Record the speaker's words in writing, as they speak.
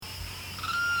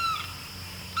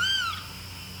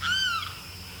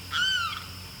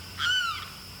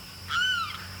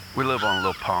We live on a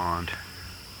little pond,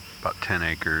 about 10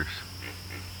 acres.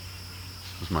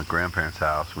 This was my grandparents'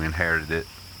 house. We inherited it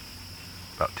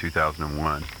about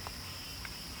 2001.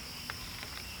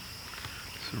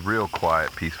 It's a real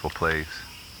quiet, peaceful place.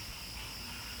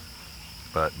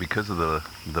 But because of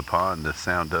the pond, the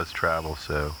sound does travel,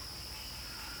 so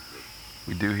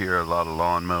we do hear a lot of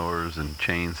lawnmowers and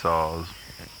chainsaws,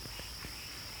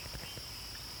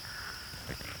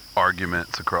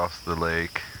 arguments across the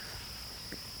lake,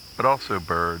 but also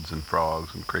birds and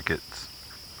frogs and crickets.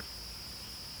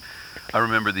 I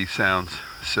remember these sounds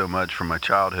so much from my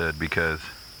childhood because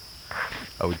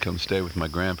I would come stay with my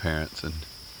grandparents, and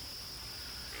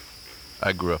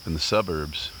I grew up in the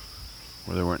suburbs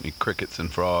where there weren't any crickets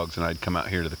and frogs, and I'd come out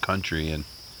here to the country and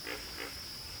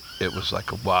it was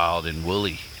like a wild and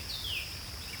woolly.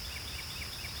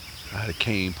 I had a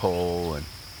cane pole and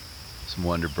some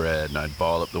Wonder Bread, and I'd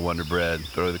ball up the Wonder Bread,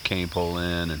 throw the cane pole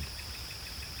in, and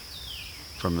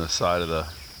from the side of the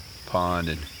pond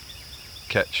and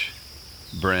catch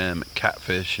brim,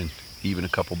 catfish, and even a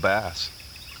couple bass.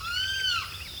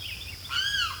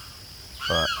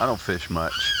 But I don't fish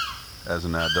much as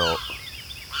an adult.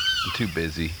 I'm too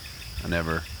busy. I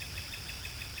never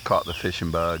caught the fishing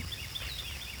bug.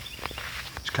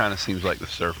 Which kind of seems like the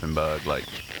surfing bug. Like,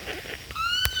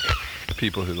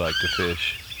 people who like to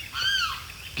fish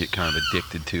get kind of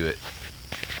addicted to it.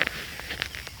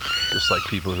 Just like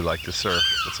people who like to surf.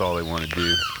 That's all they want to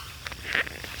do.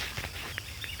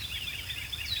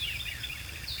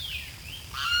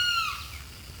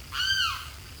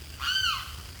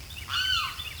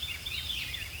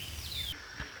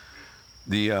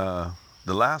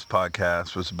 The last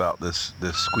podcast was about this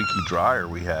squeaky dryer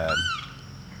we had,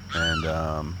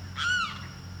 and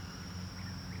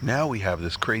now we have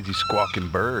this crazy squawking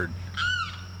bird,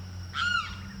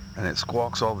 and it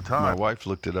squawks all the time. My wife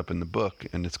looked it up in the book,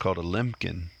 and it's called a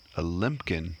limpkin. A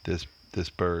limpkin. This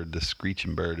bird, this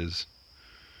screeching bird, is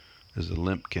a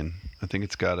limpkin. I think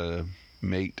it's got a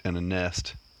mate and a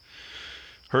nest.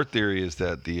 Her theory is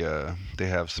that they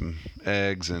have some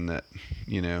eggs, and that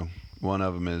one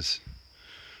of them is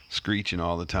screeching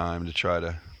all the time to try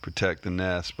to protect the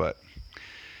nest, but I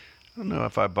don't know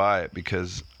if I buy it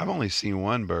because I've only seen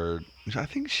one bird. I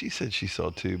think she said she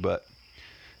saw two, but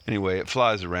anyway, it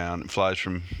flies around. It flies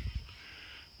from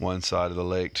one side of the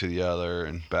lake to the other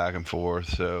and back and forth,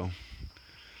 so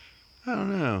I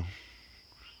don't know.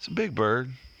 It's a big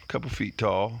bird, a couple feet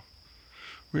tall,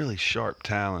 really sharp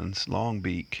talons, long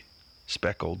beak,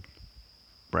 speckled,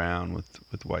 brown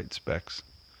with white specks.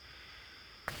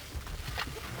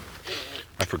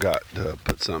 I forgot to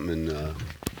put something in,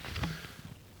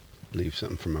 leave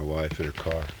something for my wife in her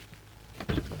car.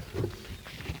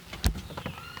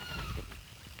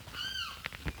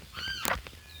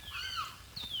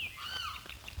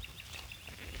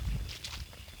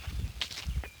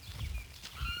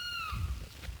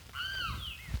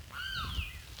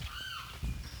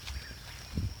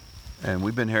 And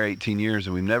we've been here 18 years,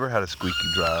 and we've never had a squeaky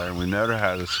dryer, and we've never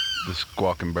had the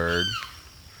squawking bird.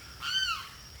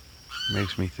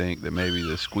 Makes me think that maybe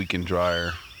the squeaking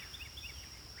dryer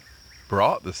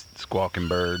brought the squawking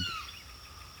bird.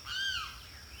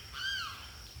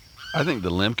 I think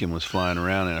the limpkin was flying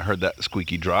around, and I heard that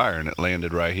squeaky dryer, and it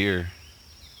landed right here.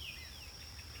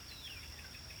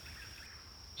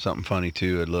 Something funny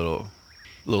too, a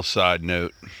little side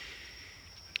note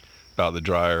about the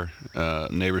dryer.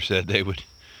 Neighbor said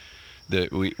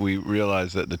we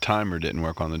realized that the timer didn't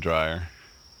work on the dryer,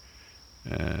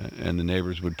 and the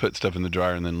neighbors would put stuff in the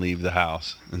dryer and then leave the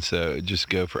house, and so it'd just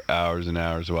go for hours and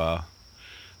hours while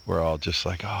we're all just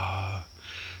like, ah.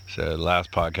 So the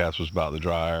last podcast was about the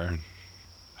dryer.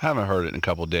 I haven't heard it in a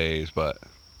couple of days, but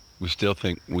we still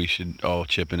think we should all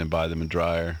chip in and buy them a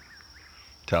dryer.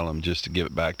 Tell them just to give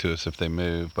it back to us if they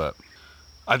move, but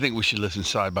I think we should listen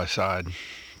side by side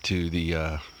to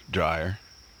the dryer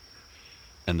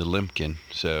and the limpkin,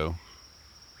 so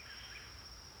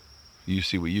you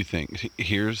see what you think.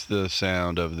 Here's the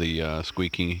sound of the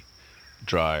squeaky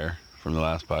dryer from the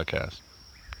last podcast.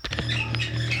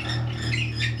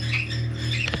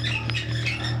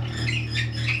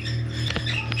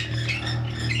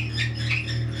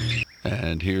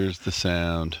 And here's the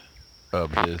sound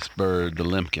of this bird, the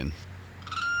limpkin.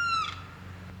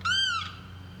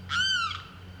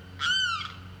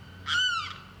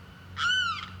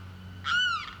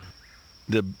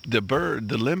 The bird,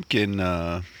 the limpkin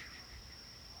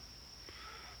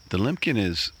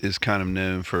is kind of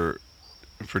known for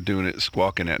doing it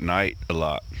squawking at night a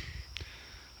lot.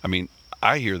 I mean,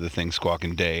 I hear the thing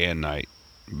squawking day and night,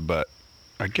 but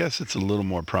I guess it's a little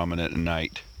more prominent at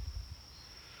night.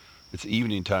 It's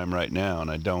evening time right now, and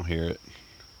I don't hear it.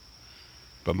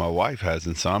 But my wife has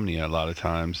insomnia a lot of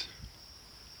times,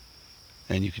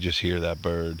 and you could just hear that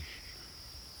bird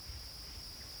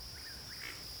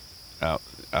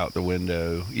out the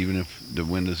window, even if the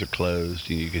windows are closed.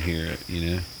 You can hear it,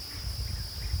 you know.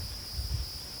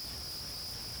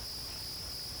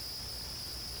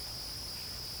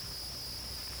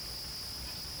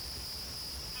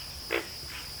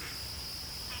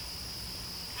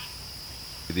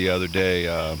 The other day,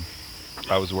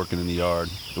 I was working in the yard.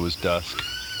 It was dusk,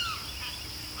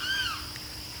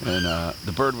 and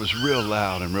the bird was real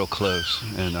loud and real close.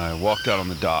 And I walked out on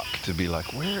the dock to be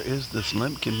like, "Where is this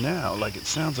limpkin now? Like, it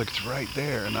sounds like it's right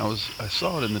there." And I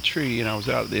saw it in the tree, and I was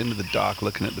out at the end of the dock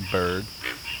looking at the bird.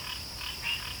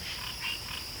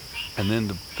 And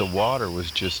then the water was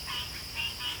just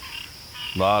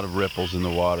a lot of ripples in the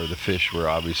water. The fish were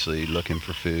obviously looking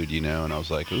for food, you know. And I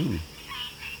was like, "Ooh,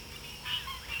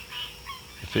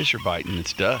 the fish are biting.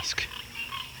 It's dusk."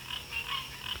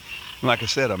 And like I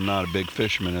said, I'm not a big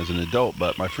fisherman as an adult,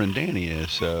 but my friend Danny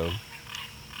is. So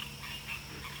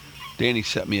Danny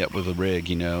set me up with a rig,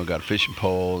 you know, got a fishing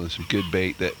pole and some good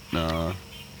bait that is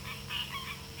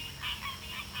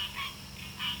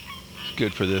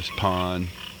good for this pond,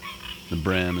 the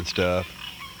brim and stuff.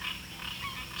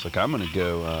 It's like, I'm gonna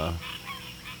go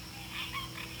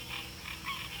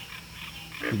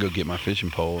get my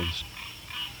fishing pole.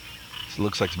 So it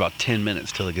looks like it's about 10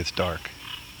 minutes till it gets dark.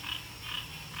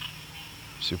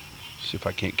 See if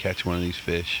I can't catch one of these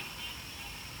fish.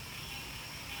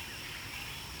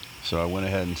 So I went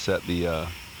ahead and set the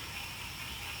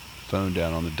phone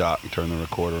down on the dock and turned the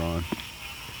recorder on.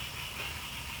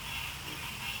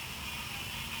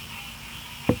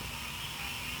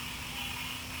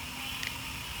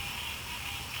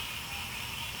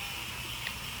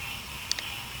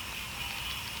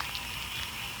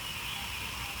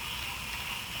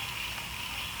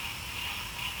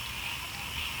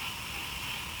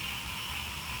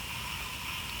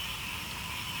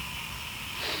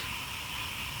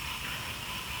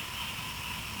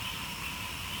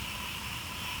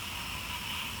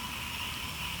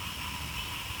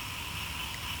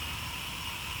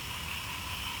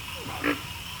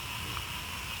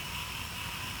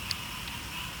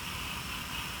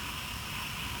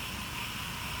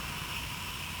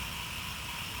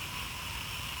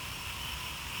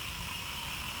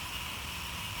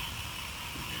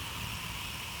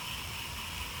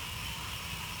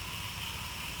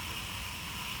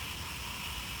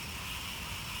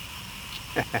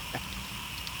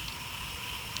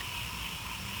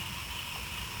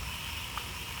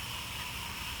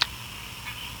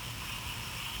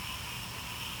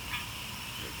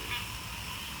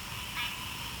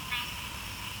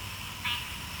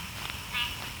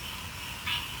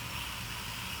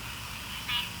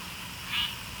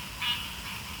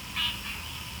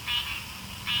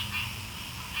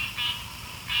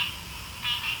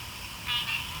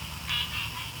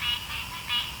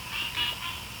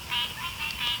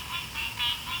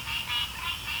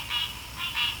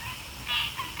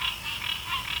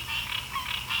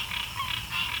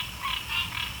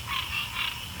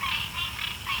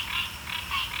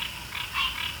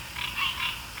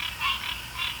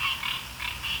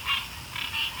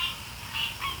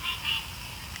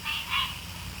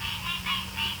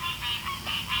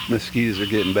 Mosquitoes are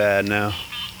getting bad now.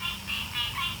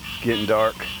 It's getting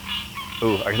dark.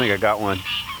 Oh, I think I got one.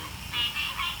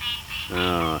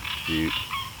 Oh, shoot.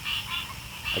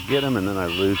 I get them and then I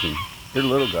lose them. They're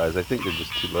little guys. I think they're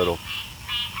just too little.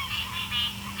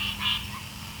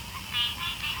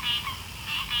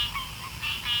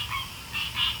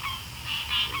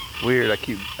 Weird.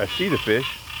 I see the fish.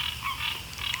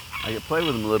 I can play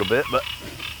with them a little bit, but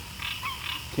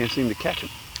can't seem to catch them.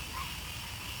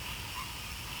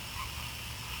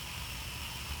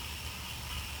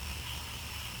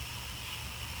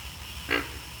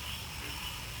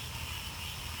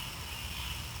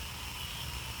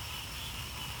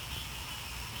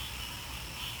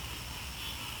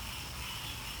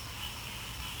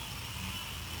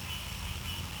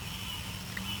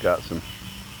 Got some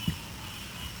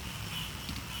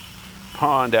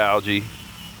pond algae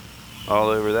all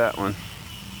over that one.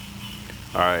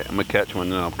 Alright, I'm gonna catch one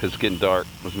now because it's getting dark.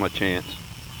 What's my chance?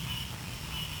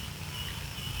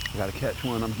 I gotta catch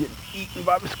one. I'm getting eaten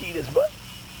by mosquitoes, but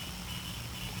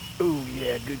oh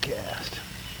yeah, good cast.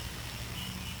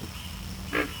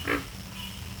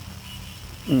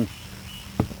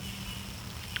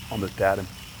 Almost had him.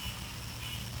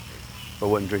 If I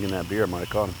wasn't drinking that beer, I might have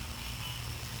caught him.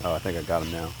 Oh, I think I got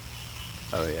him now.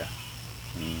 Oh yeah.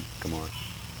 Come on.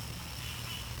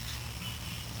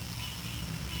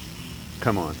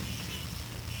 Come on.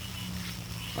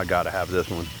 I gotta have this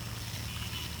one.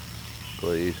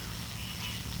 please.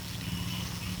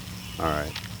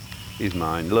 Alright. He's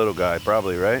mine. Little guy,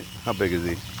 probably, right? How big is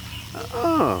he?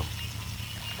 Oh.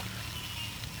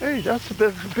 Hey, that's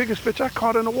the biggest fish I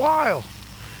caught in a while.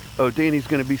 Oh, Danny's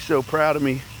going to be so proud of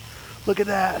me. Look at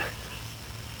that.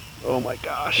 Oh my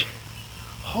gosh.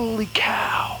 Holy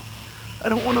cow. I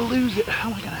don't want to lose it. How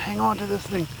am I going to hang on to this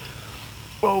thing?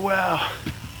 Oh, wow.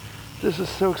 This is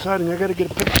so exciting. I got to get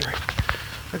a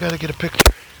picture.